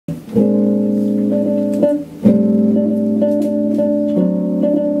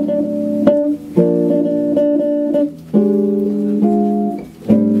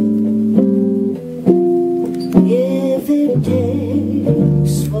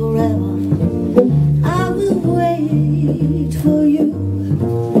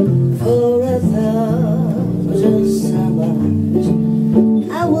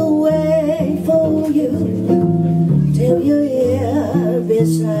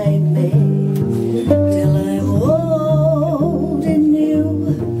beside me till I'm holding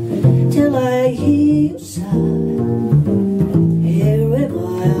you, till I hear you sigh here in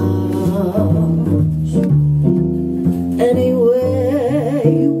my arms. Anywhere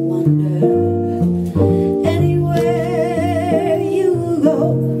you wander, anywhere you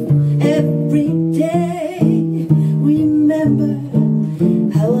go, every day remember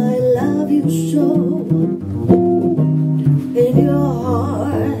how I love you so. In your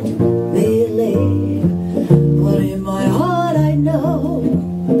heart believe, but in my heart I know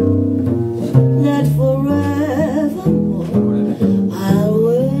that forevermore I'll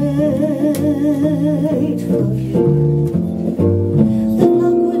wait for you. The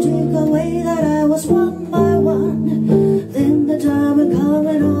clock would take away that I was one by one, then the time would come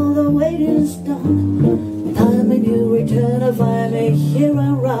and all the waiting's done. Time when you return, I find me here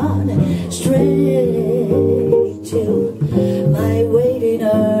and run straight to my waiting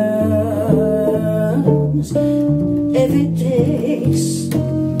arms. If it takes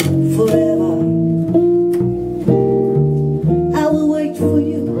forever, I will wait for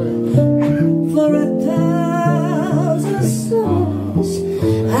you for 1,000 summers.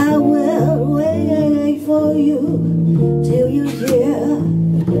 I will wait for you till you're here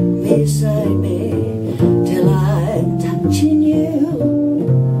beside me, till I'm touching you,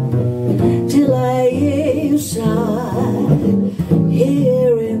 till I hear you sigh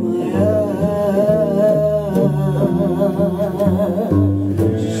here in my arms.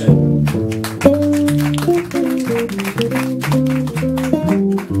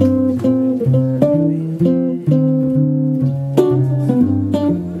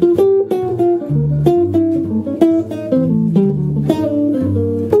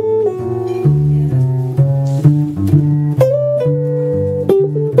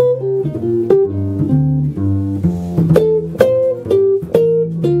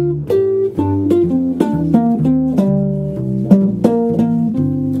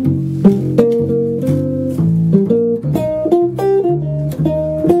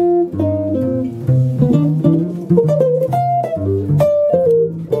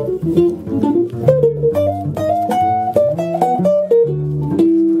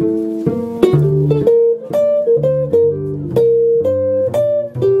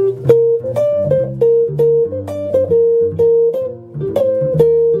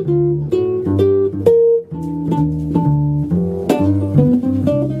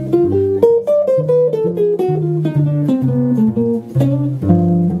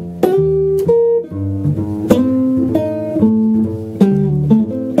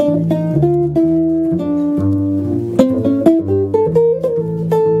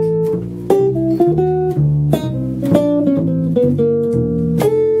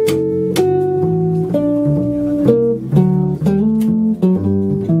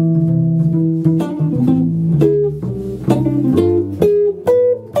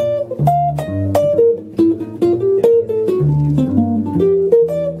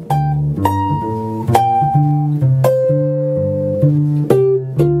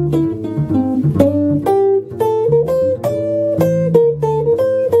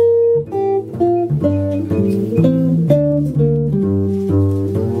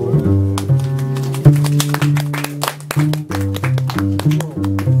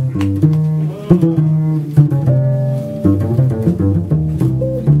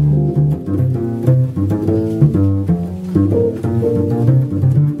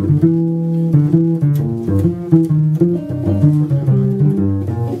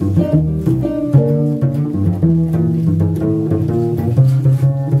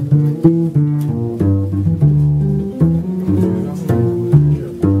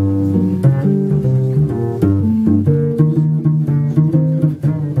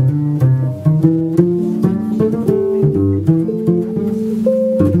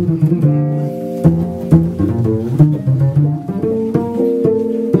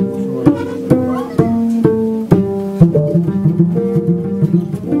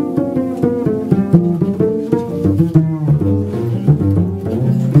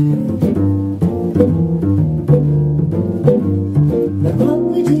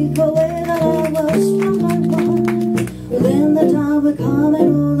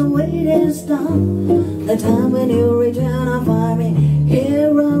 The time when you return, I find me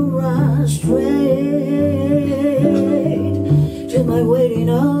here and run straight to my waiting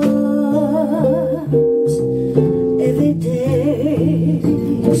arms. If it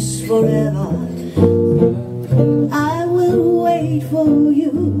takes forever, I will wait for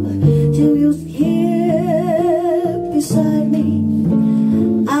you till you're here beside me.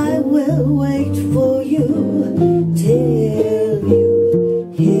 I will wait for you till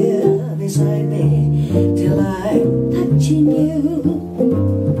you hear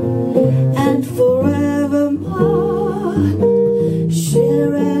and forevermore,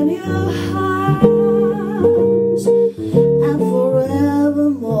 sharing your hands, and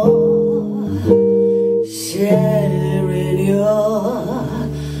forevermore, sharing your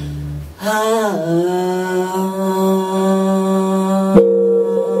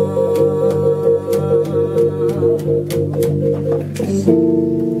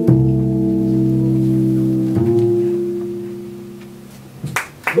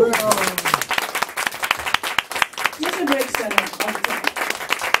Breakstone の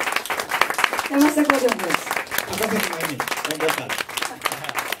山下工場です。赤崎真由美、ボーカル。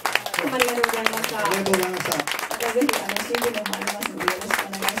どうもありがとうございました。ありがとうございました。またぜひCD の方ありますのでよろしくお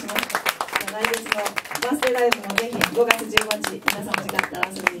願いします。来月のバースデーライブもぜひ5月15日皆さんも時間あったら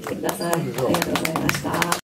遊びに来てください。ありがとうございました。